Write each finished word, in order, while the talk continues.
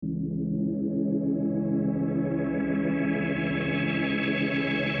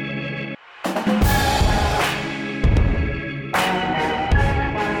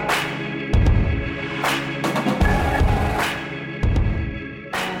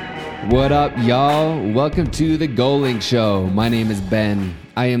What up, y'all? Welcome to the Goal Link Show. My name is Ben.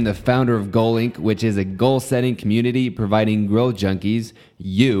 I am the founder of Goal Link, which is a goal-setting community providing growth junkies,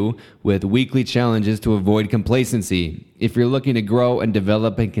 you, with weekly challenges to avoid complacency. If you're looking to grow and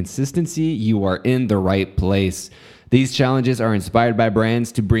develop in consistency, you are in the right place. These challenges are inspired by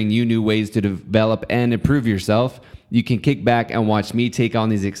brands to bring you new ways to develop and improve yourself. You can kick back and watch me take on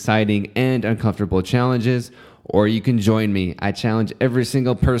these exciting and uncomfortable challenges, or you can join me. I challenge every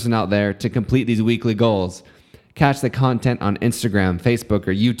single person out there to complete these weekly goals. Catch the content on Instagram, Facebook,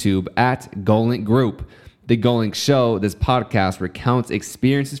 or YouTube at GoalLink Group. The GoalLink Show, this podcast, recounts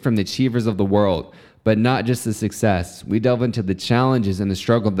experiences from the achievers of the world, but not just the success. We delve into the challenges and the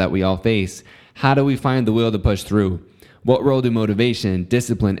struggle that we all face. How do we find the will to push through? What role do motivation,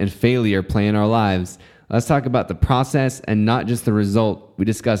 discipline, and failure play in our lives? Let's talk about the process and not just the result. We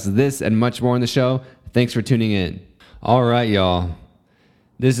discuss this and much more on the show. Thanks for tuning in. All right, y'all.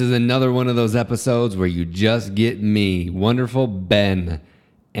 This is another one of those episodes where you just get me, wonderful Ben.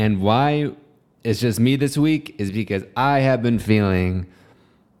 And why it's just me this week is because I have been feeling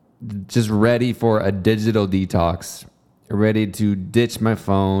just ready for a digital detox, ready to ditch my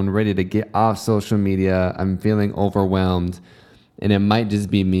phone, ready to get off social media. I'm feeling overwhelmed, and it might just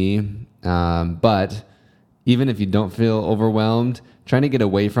be me. But even if you don't feel overwhelmed, trying to get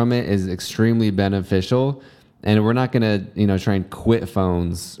away from it is extremely beneficial. And we're not going to, try and quit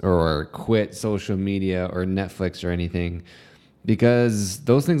phones or quit social media or Netflix or anything, because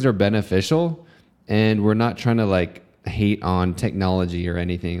those things are beneficial, and we're not trying to hate on technology or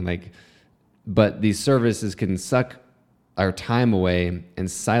anything but these services can suck our time away and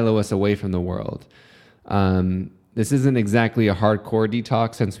silo us away from the world. This isn't exactly a hardcore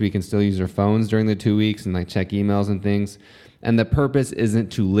detox, since we can still use our phones during the 2 weeks and check emails and things. And the purpose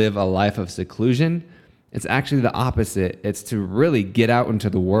isn't to live a life of seclusion. It's actually the opposite. It's to really get out into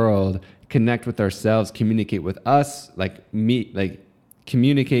the world, connect with ourselves, communicate with us,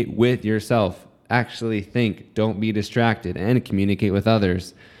 communicate with yourself. Actually think, don't be distracted, and communicate with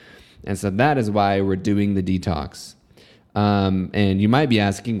others. And so that is why we're doing the detox. And you might be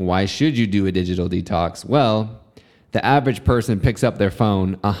asking, why should you do a digital detox? Well, the average person picks up their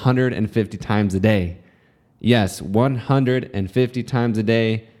phone 150 times a day. Yes, 150 times a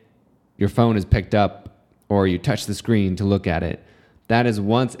day, your phone is picked up, or you touch the screen to look at it. That is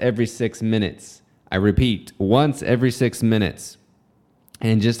once every 6 minutes. I repeat, once every 6 minutes.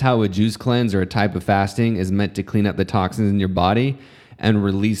 And just how a juice cleanse or a type of fasting is meant to clean up the toxins in your body and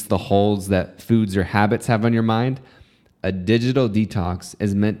release the holds that foods or habits have on your mind, a digital detox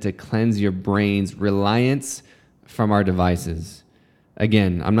is meant to cleanse your brain's reliance from our devices.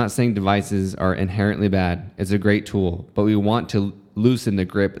 Again, I'm not saying devices are inherently bad. It's a great tool, but we want to loosen the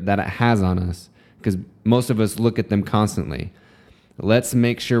grip that it has on us, because most of us look at them constantly. Let's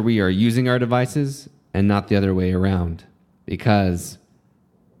make sure we are using our devices and not the other way around, because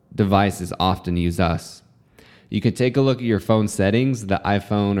devices often use us. You can take a look at your phone settings. The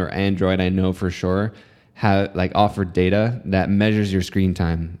iPhone or Android, I know for sure, have offer data that measures your screen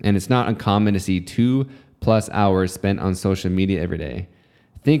time. And it's not uncommon to see 2+ hours spent on social media every day.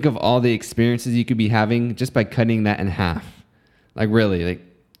 Think of all the experiences you could be having just by cutting that in half. Really,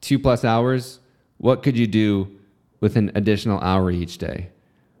 2+ hours, what could you do with an additional hour each day?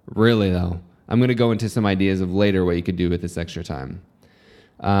 Really though, I'm going to go into some ideas of later what you could do with this extra time.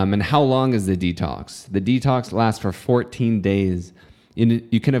 And how long is the detox? The detox lasts for 14 days.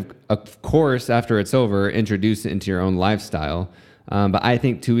 You can, of course, after it's over, introduce it into your own lifestyle. But I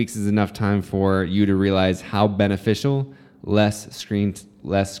think 2 weeks is enough time for you to realize how beneficial less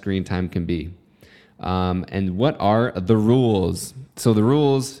screen time can be. And what are the rules? So the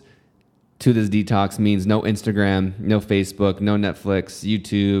rules to this detox means no Instagram, no Facebook, no Netflix,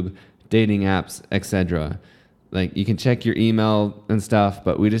 YouTube, dating apps, etc. You can check your email and stuff,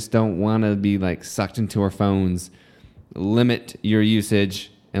 but we just don't want to be sucked into our phones. Limit your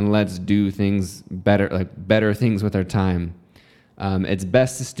usage and let's do things better, better things with our time. It's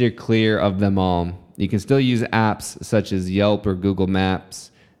best to steer clear of them all. You can still use apps such as Yelp or Google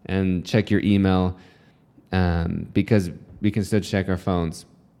Maps and check your email, because we can still check our phones.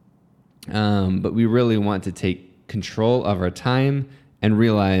 But we really want to take control of our time and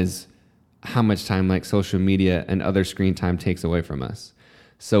realize how much time social media and other screen time takes away from us.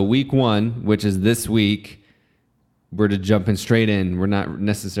 So week 1, which is this week, we're to jumping straight in. We're not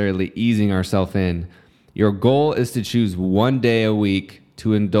necessarily easing ourselves in. Your goal is to choose 1 day a week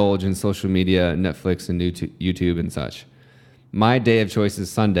to indulge in social media, Netflix, and YouTube and such. My day of choice is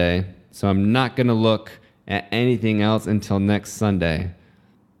Sunday, so I'm not going to look at anything else until next Sunday,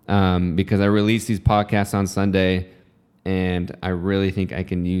 because I release these podcasts on Sunday, And I really think I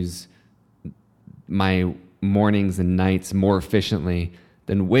can use my mornings and nights more efficiently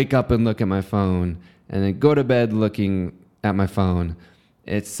than wake up and look at my phone and then go to bed looking at my phone.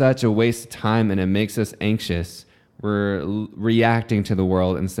 It's such a waste of time, and it makes us anxious. We're reacting to the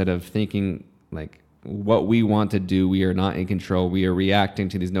world instead of thinking like what we want to do. We are not in control. We are reacting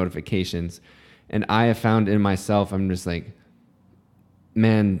to these notifications. And I have found in myself, I'm just like,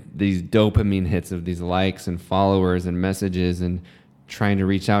 man, these dopamine hits of these likes and followers and messages and trying to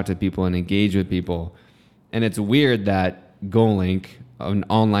reach out to people and engage with people. And it's weird that GoLink, an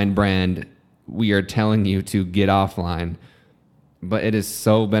online brand, we are telling you to get offline, but it is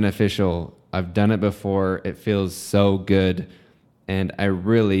so beneficial. I've done it before. It feels so good. And I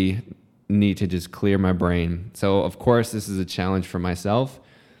really need to just clear my brain. So of course, this is a challenge for myself.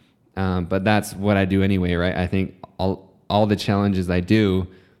 But that's what I do anyway, right? I think all the challenges I do,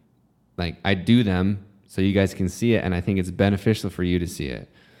 like I do them so you guys can see it, and I think it's beneficial for you to see it.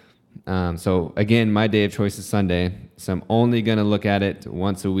 So again, my day of choice is Sunday, so I'm only going to look at it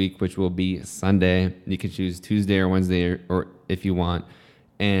once a week, which will be Sunday. You can choose Tuesday or Wednesday or if you want,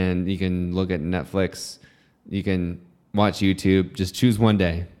 and you can look at Netflix, you can watch YouTube, just choose one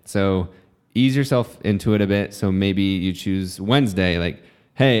day. So ease yourself into it a bit. So maybe you choose Wednesday, like,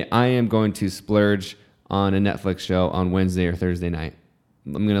 hey, I am going to splurge on a Netflix show on Wednesday or Thursday night.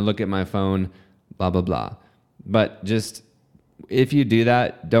 I'm going to look at my phone, blah, blah, blah. But just, if you do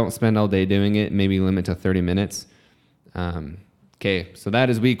that, don't spend all day doing it. Maybe limit to 30 minutes. Okay, so that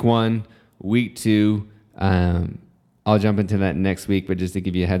is week 1. Week 2, I'll jump into that next week, but just to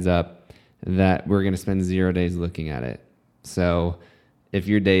give you a heads up that we're going to spend 0 days looking at it. So if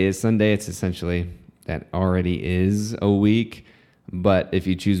your day is Sunday, it's essentially, that already is a week. But if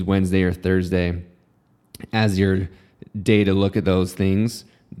you choose Wednesday or Thursday as your day to look at those things,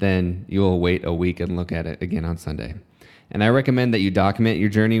 then you will wait a week and look at it again on Sunday. And I recommend that you document your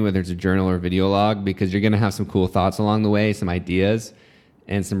journey, whether it's a journal or video log, because you're going to have some cool thoughts along the way, some ideas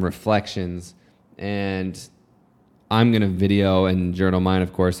and some reflections. And I'm going to video and journal mine,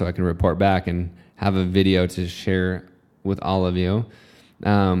 of course, so I can report back and have a video to share with all of you.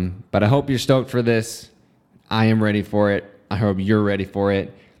 But I hope you're stoked for this. I am ready for it. I hope you're ready for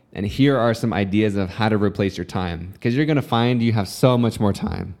it. And here are some ideas of how to replace your time, because you're going to find you have so much more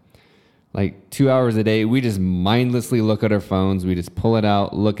time. Like 2 hours a day, we just mindlessly look at our phones. We just pull it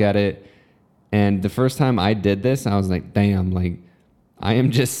out, look at it. And the first time I did this, I was like, damn, like I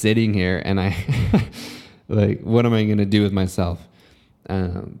am just sitting here and I like, what am I going to do with myself?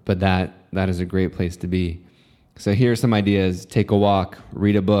 But that is a great place to be. So here are some ideas. Take a walk,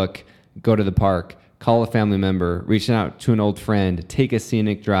 read a book, go to the park, call a family member, reach out to an old friend, take a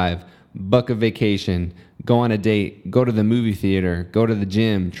scenic drive, book a vacation, go on a date, go to the movie theater, go to the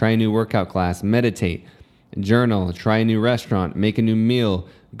gym, try a new workout class, meditate, journal, try a new restaurant, make a new meal,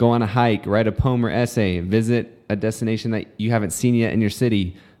 go on a hike, write a poem or essay, visit a destination that you haven't seen yet in your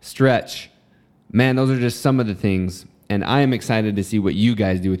city, stretch. Man, those are just some of the things. And I am excited to see what you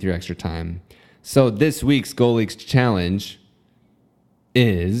guys do with your extra time. So this week's GoLeaks challenge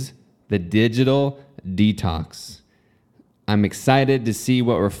is the digital detox. I'm excited to see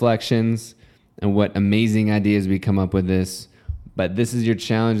what reflections and what amazing ideas we come up with this. But this is your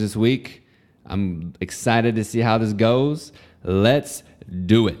challenge this week. I'm excited to see how this goes. Let's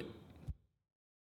do it.